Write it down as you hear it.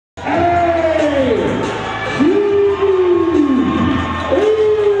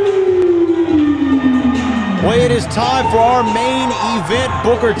Well, it is time for our main event,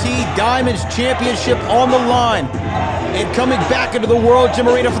 Booker T Diamonds Championship on the line. And coming back into the World Gym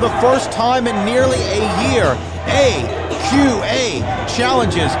Arena for the first time in nearly a year, AQA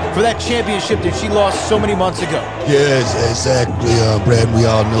challenges for that championship that she lost so many months ago. Yes, exactly, Brad. We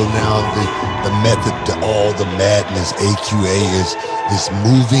all know now the method to all the madness. AQA is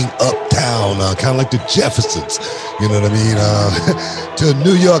moving uptown, kind of like the Jeffersons, you know what I mean, to a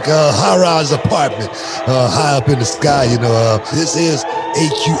New York high-rise apartment, high up in the sky. You know, this is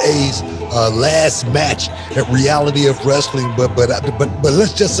AQA's last match at Reality of Wrestling, but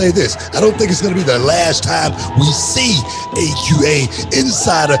let's just say this: I don't think it's going to be the last time we see AQA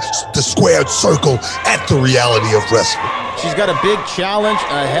inside the squared circle at the Reality of Wrestling. She's got a big challenge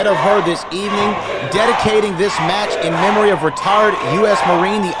ahead of her this evening, dedicating this match in memory of retired U.S.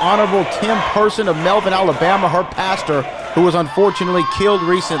 Marine, the Honorable Tim Person of Melvin, Alabama, her pastor, who was unfortunately killed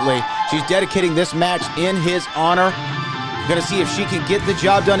recently. She's dedicating this match in his honor. Gonna see if she can get the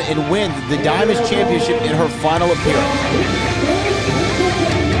job done and win the Diamonds Championship in her final appearance.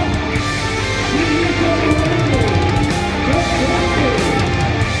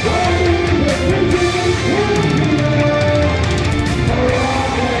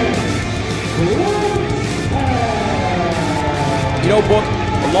 You know, Book,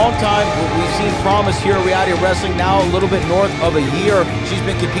 a long time we've seen promise here at Reality of Wrestling, now a little bit north of a year she's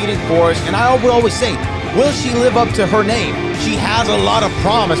been competing for us, and I would always say, will she live up to her name? She has a lot of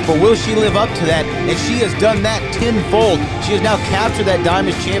promise, but will she live up to that? And she has done that tenfold. She has now captured that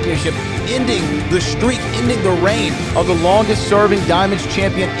Diamonds Championship, ending the streak, ending the reign of the longest-serving Diamonds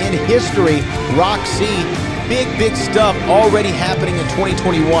Champion in history, Roxy. Big stuff already happening in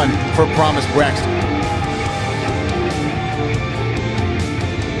 2021 for Promise Braxton.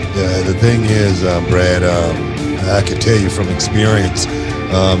 The thing is, Brad, I can tell you from experience,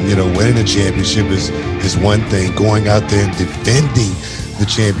 you know, winning a championship is one thing. Going out there and defending the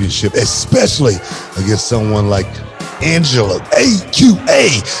championship, especially against someone like Angela,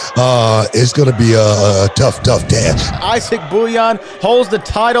 AQA, is going to be a tough task. Isaac Bouillon holds the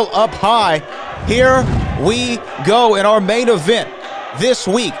title up high. Here we go in our main event this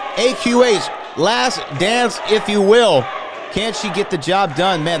week. AQA's last dance, if you will. Can she get the job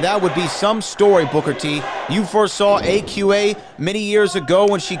done? Man, that would be some story, Booker T. You foresaw AQA many years ago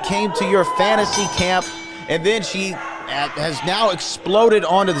when she came to your fantasy camp, and then she has now exploded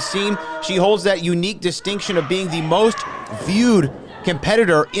onto the scene. She holds that unique distinction of being the most viewed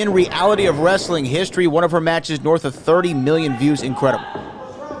competitor in Reality of Wrestling history. One of her matches north of 30 million views. Incredible.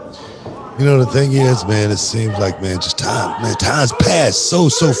 You know, the thing is, man, it seems like, man, just time's passed so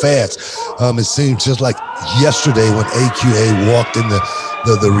fast. It seems just like yesterday when AQA walked in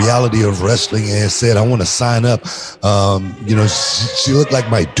the Reality of Wrestling and said, I want to sign up. You know, she looked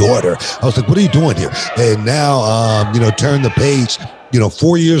like my daughter. I was like, what are you doing here? And now, you know, turn the page. You know,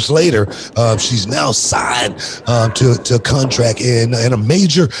 4 years later, she's now signed to a contract in a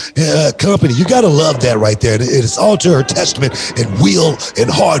major company. You got to love that right there. It's all to her testament and will and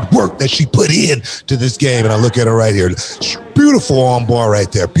hard work that she put in to this game. And I look at her right here. Beautiful armbar right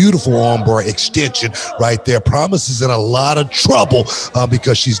there. Beautiful armbar extension right there. Promise is in a lot of trouble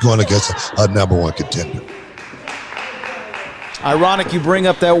because she's going against a #1 contender. Ironic you bring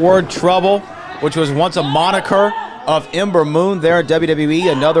up that word trouble, which was once a moniker of Ember Moon there at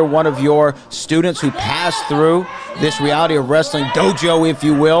WWE, another one of your students who passed through this Reality of Wrestling dojo, if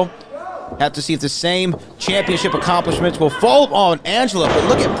you will. Have to see if the same championship accomplishments will fall on Angela, but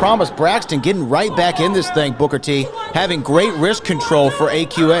look at Promise Braxton getting right back in this thing, Booker T, having great wrist control for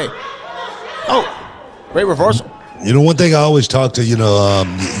AQA. Oh, great reversal. You know, one thing I always talk to, you know,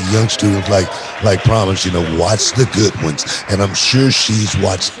 young students like Promise, you know, watch the good ones. And I'm sure she's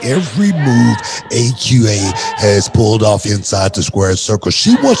watched every move AQA has pulled off inside the square circle.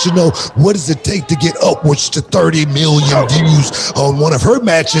 She wants to know, what does it take to get upwards to 30 million views on one of her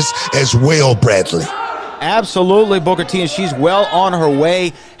matches as well, Bradley? Absolutely, Booker T, and she's well on her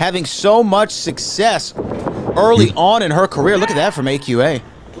way, having so much success early on in her career. Look at that from AQA.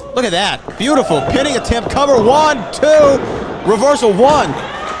 Look at that. Beautiful pinning attempt. Cover 1, 2. Reversal 1.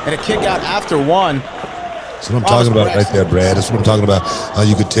 And a kick out after 1. That's what I'm talking about right there, Brad. That's what I'm talking about.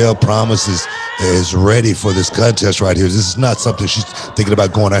 You could tell Promise is ready for this contest right here. This is not something she's thinking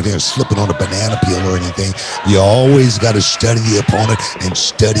about going out here and slipping on a banana peel or anything. You always got to study the opponent and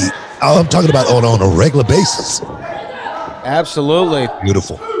study. I'm talking about on a regular basis. Absolutely.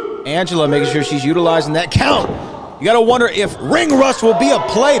 Beautiful. Angela making sure she's utilizing that count. You got to wonder if ring rust will be a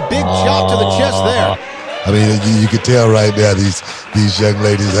play. Big chop to the chest there. I mean, you can tell right now these young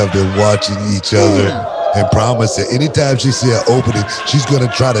ladies have been watching each other and promised that anytime she see an opening, she's going to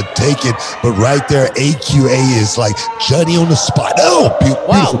try to take it. But right there, AQA is like Johnny on the spot. Oh,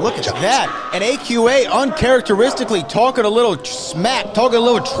 wow, look at that. And AQA uncharacteristically talking a little smack, talking a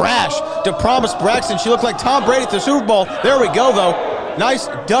little trash to Promise Braxton. She looked like Tom Brady at the Super Bowl. There we go, though. Nice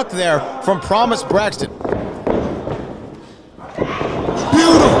duck there from Promise Braxton.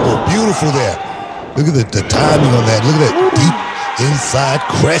 Beautiful, beautiful there. Look at the timing on that. Look at that deep inside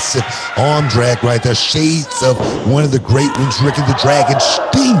crescent arm drag right there. Shades of one of the great ones, Ricky the Dragon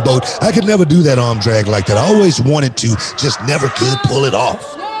Steamboat. I could never do that arm drag like that. I always wanted to, just never could pull it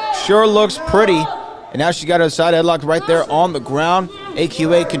off. Sure looks pretty. And now she got her side headlock right there on the ground.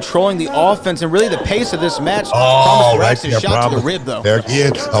 AQA controlling the offense and really the pace of this match. Oh, right there, shot to the rib, though. There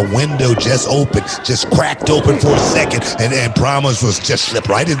again, a window just opened, just cracked open for a second, and Promise was just slipped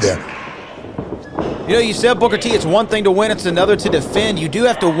right in there. You know, you said, Booker T, it's one thing to win, it's another to defend. You do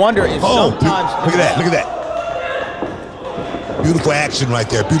have to wonder if sometimes... Look at that, look at that. Beautiful action right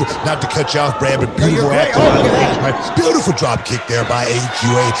there. Beautiful, not to cut you off, Brad, but beautiful action. Look at that. Beautiful drop kick there by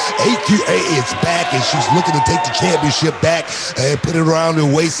AQA. AQA is back, and she's looking to take the championship back and put it around her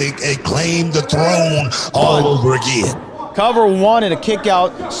waist and claim the throne all over again. Cover one and a kick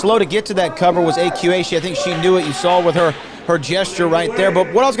out. Slow to get to that cover was AQA. I think she knew it. You saw with her gesture right there.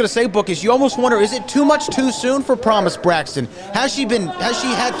 But what I was going to say, Book, is you almost wonder, is it too much too soon for Promise Braxton? Has she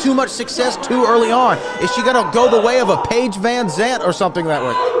had too much success too early on? Is she going to go the way of a Paige Van Zandt or something that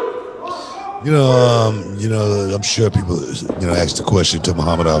way? You know, I'm sure people, ask the question to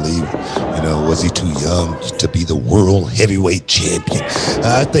Muhammad Ali, was he too young to be the world heavyweight champion?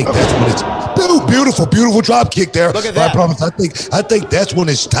 I think that's when it's beautiful drop kick there. Look at that. I promise. I think that's when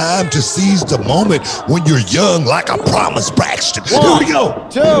it's time to seize the moment when you're young, like a Promise Braxton. Here we go.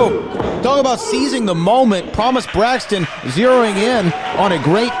 Two. Talk about seizing the moment. Promise Braxton zeroing in on a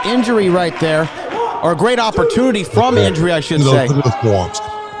great injury right there, or a great opportunity from injury, I should say. Look at the forms.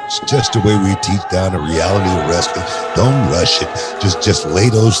 It's just the way we teach down the reality of wrestling. Don't rush it. Just lay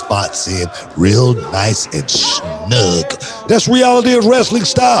those spots in real nice and snug. That's reality of wrestling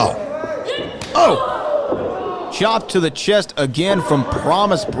style. Oh! Chop to the chest again from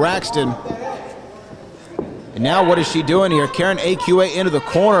Promise Braxton. And now what is she doing here? Carrying AQA into the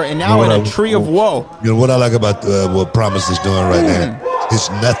corner and now in a tree of woe. You know what I like about what Promise is doing right now? There's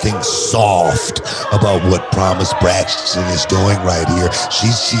nothing soft about what Promise Braxton is doing right here.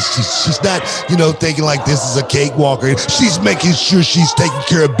 She's not, thinking like this is a cakewalk. She's making sure she's taking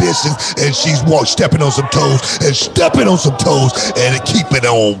care of business, and she's stepping on some toes and keeping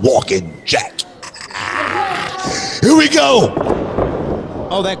on walking, Jack. Here we go.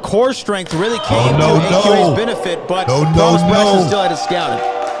 Oh, that core strength really came to AQA's benefit, but Promise Braxton still had it scouted.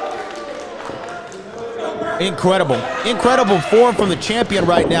 Incredible form from the champion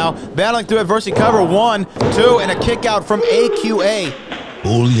right now. Battling through adversity. Cover 1, 2, and a kick out from AQA.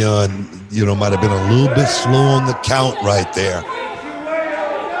 Bullion, might have been a little bit slow on the count right there.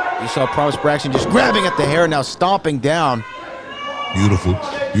 You saw Promise Braxton just grabbing at the hair, now stomping down. Beautiful.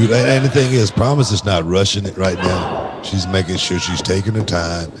 And the thing is, Promise is not rushing it right now. She's making sure she's taking her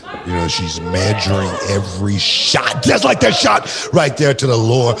time. She's measuring every shot. Just like that shot right there to the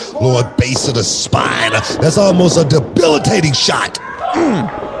lower base of the spine. That's almost a debilitating shot.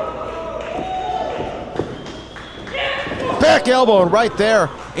 Back elbow right there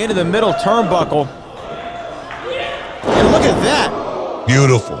into the middle turnbuckle. And look at that.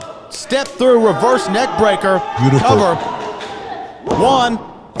 Beautiful. Step through reverse neck breaker. Beautiful. Cover. 1, 2.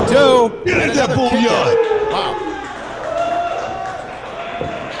 Get into that bullion. Wow.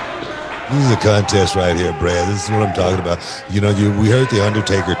 This is a contest right here, Brad. This is what I'm talking about. We heard The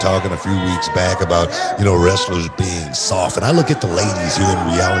Undertaker talking a few weeks back about, wrestlers being soft. And I look at the ladies here in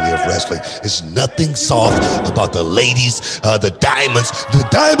reality of wrestling. There's nothing soft about the ladies, the Diamonds. The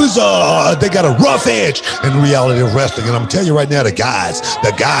Diamonds, they got a rough edge in reality of wrestling. And I'm telling you right now, the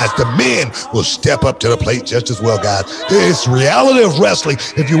men will step up to the plate just as well, guys. It's reality of wrestling.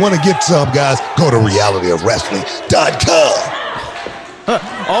 If you want to get some, guys, go to realityofwrestling.com.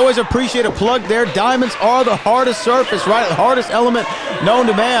 Always appreciate a plug there. Diamonds are the hardest surface, right? The hardest element known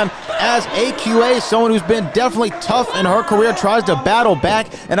to man. As AQA, someone who's been definitely tough in her career, tries to battle back.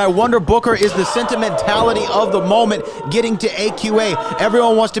 And I wonder, Booker, is the sentimentality of the moment getting to AQA?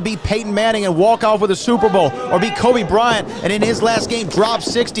 Everyone wants to be Peyton Manning and walk off with a Super Bowl, or be Kobe Bryant and in his last game drop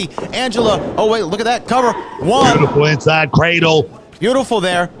 60. Angela, oh wait, look at that cover. 1. Beautiful inside cradle. Beautiful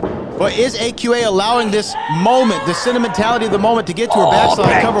there. But is AQA allowing this moment, the sentimentality of the moment, to get to her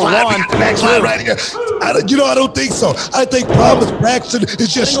backslide? Cover 1. Backslide right here. I don't think so. I think Promise Braxton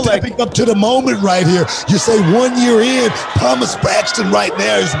is just stepping up to the moment right here. You say 1 year in, Promise Braxton right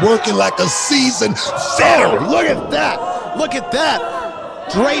now is working like a seasoned veteran. Look at that. Look at that.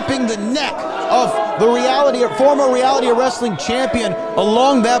 Draping the neck of the former reality wrestling champion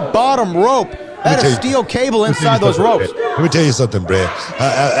along that bottom rope. That is steel cable inside those ropes. Let me tell you something, Brad.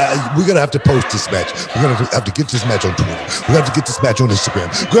 We're going to have to post this match. We're going to have to get this match on Twitter. We're going to have to get this match on Instagram.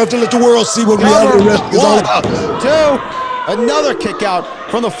 We're going to have to let the world see what reality wrestling is all about. 2, another kick out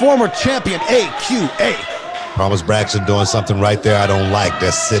from the former champion, AQA. Promise Braxton doing something right there I don't like.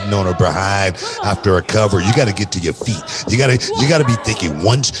 That's sitting on her behind after a cover. You got to get to your feet. You got to be thinking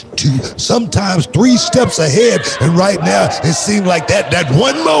 1, 2, sometimes 3 steps ahead. And right now, it seemed like that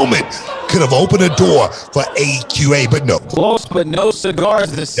one moment could have opened a door for AQA, but no. Close but no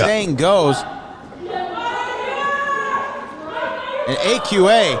cigars, the saying goes. And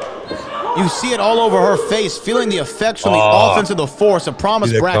AQA, you see it all over her face, feeling the effects from the offense of the force of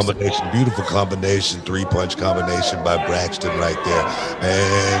Promise Braxton. Beautiful combination, 3-punch combination by Braxton right there.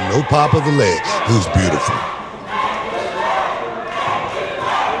 And no pop of the leg. It was beautiful.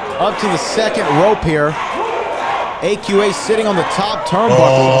 Up to the second rope here. AQA sitting on the top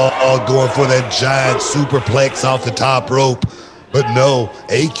turnbuckle. Going for that giant superplex off the top rope. But no,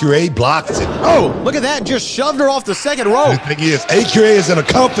 AQA blocks it. Oh, look at that. Just shoved her off the second rope. The thing is, AQA is in a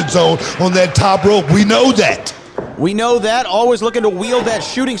comfort zone on that top rope. We know that. We know that. Always looking to wield that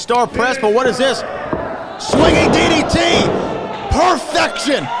shooting star press. But what is this? Swinging DDT.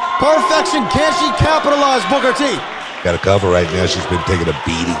 Perfection. Perfection. Can she capitalize, Booker T? Got a cover right now. She's been taking a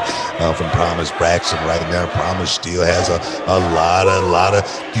beating from Promise Braxton right now. Promise still has a lot of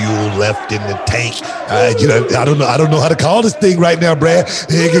fuel left in the tank. I don't know how to call this thing right now, Brad.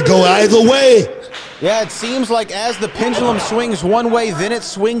 It could go either way. Yeah, it seems like as the pendulum swings one way, then it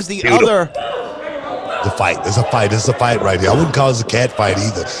swings the other. The fight. There's a fight. This is a fight right here. I wouldn't call this a cat fight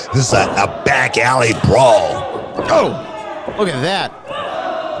either. This is a back alley brawl. Oh, look at that.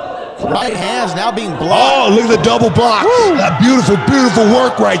 Right hands now being blocked. Oh, look at the double block. That beautiful, beautiful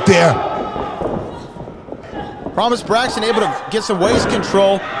work right there. Promise Braxton able to get some waist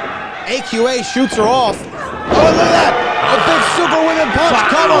control. AQA shoots her off. Oh, look at that. A big super women punch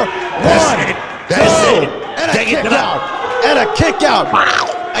cover. 1, 2, and a kick out. And a kick out.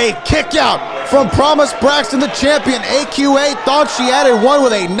 A kick out from Promise Braxton, the champion. AQA thought she added one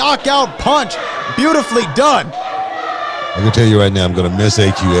with a knockout punch. Beautifully done. I can tell you right now, I'm going to miss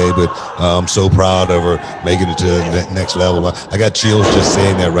AQA, but I'm so proud of her making it to the next level. I got chills just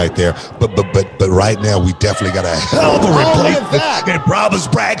saying that right there. But right now, we definitely got a hell of a replacement in Promise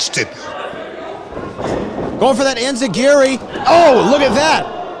Braxton. Going for that enziguri. Oh, look at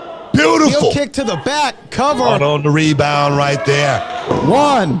that. Beautiful. Heel kick to the back. Cover. On the rebound right there.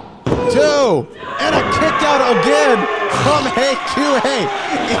 1, 2, and a kick out again from AQA.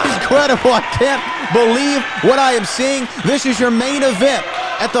 Incredible. I can't believe what I am seeing. This is your main event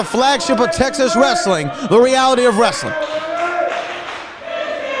at the flagship of Texas Wrestling, the reality of wrestling.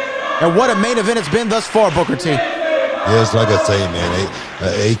 And what a main event it's been thus far, Booker T. Yes, like I say, man,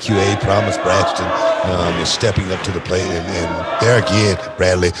 AQA, Promise Braxton is stepping up to the plate. And there again,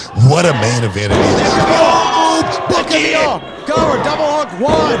 Bradley, what a main event it is. Oh, cover, double hook,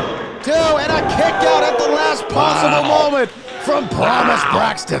 1, 2, and a kick out at the last possible moment from Promise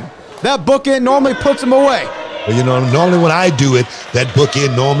Braxton. That bookend normally puts him away. Well, normally when I do it, that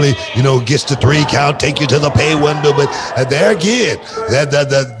bookend normally, gets to 3 count, take you to the pay window. But there again,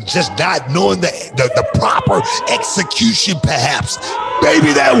 just not knowing the proper execution, perhaps.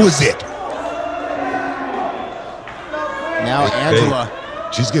 Maybe that was it. Now Angela.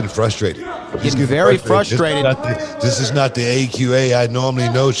 She's getting frustrated. She's getting very frustrated. This is not the AQA I normally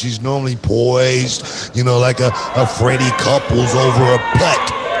know. She's normally poised, like a Freddie Couples over a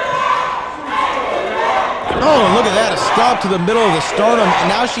putt. Oh, look at that, a stop to the middle of the sternum, and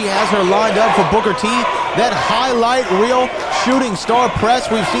now she has her lined up for Booker T. That highlight reel shooting star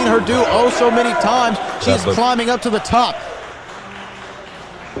press we've seen her do oh so many times. She's climbing up to the top.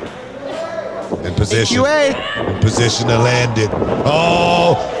 In position. AQA. In position to land it.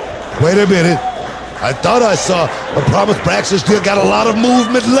 Oh, wait a minute. I thought I saw a Promise Braxton still got a lot of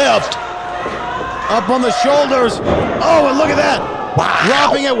movement left. Up on the shoulders. Oh, and look at that. Wow.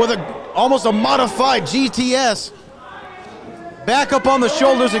 Dropping it with almost a modified GTS. Back up on the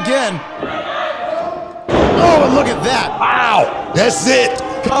shoulders again. Oh, and look at that. Wow. That's it.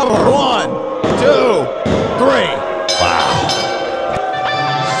 Cover 1, 2, 3. Wow.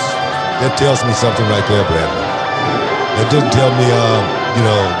 That tells me something right there, Bradley. That doesn't tell me,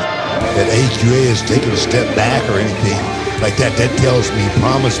 that AQA is taking a step back or anything. like that, that tells me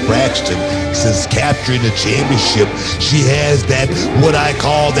Promise Braxton, since capturing the championship, she has that, what I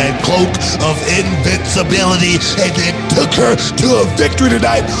call that cloak of invincibility, and it took her to a victory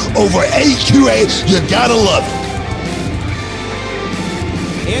tonight over AQA. You gotta love it.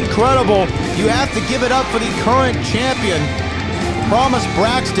 Incredible. You have to give it up for the current champion, Promise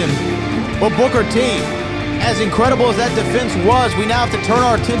Braxton, or Booker T. As incredible as that defense was, we now have to turn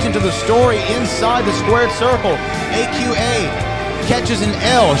our attention to the story inside the squared circle. AQA catches an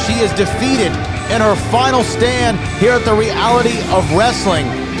L. She is defeated in her final stand here at the Reality of Wrestling.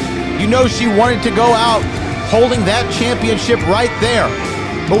 You know she wanted to go out holding that championship right there.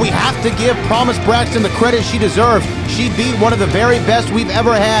 But we have to give Promise Braxton the credit she deserves. She beat one of the very best we've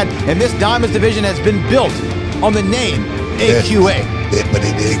ever had, and this Diamonds division has been built on the name AQA. But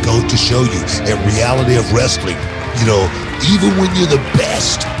it goes to show you, in Reality of Wrestling, you know, even when you're the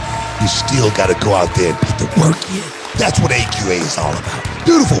best, you still got to go out there and put the work in. That's what AQA is all about.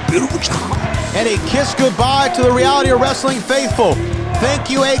 Beautiful, beautiful job. And a kiss goodbye to the Reality of Wrestling faithful. Thank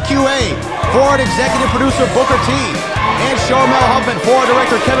you, AQA. For our executive producer, Booker T. And Charmel Huffman. For our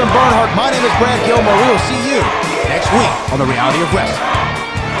director, Kevin Bernhardt. My name is Brad Gilmore. We will see you next week on the Reality of Wrestling.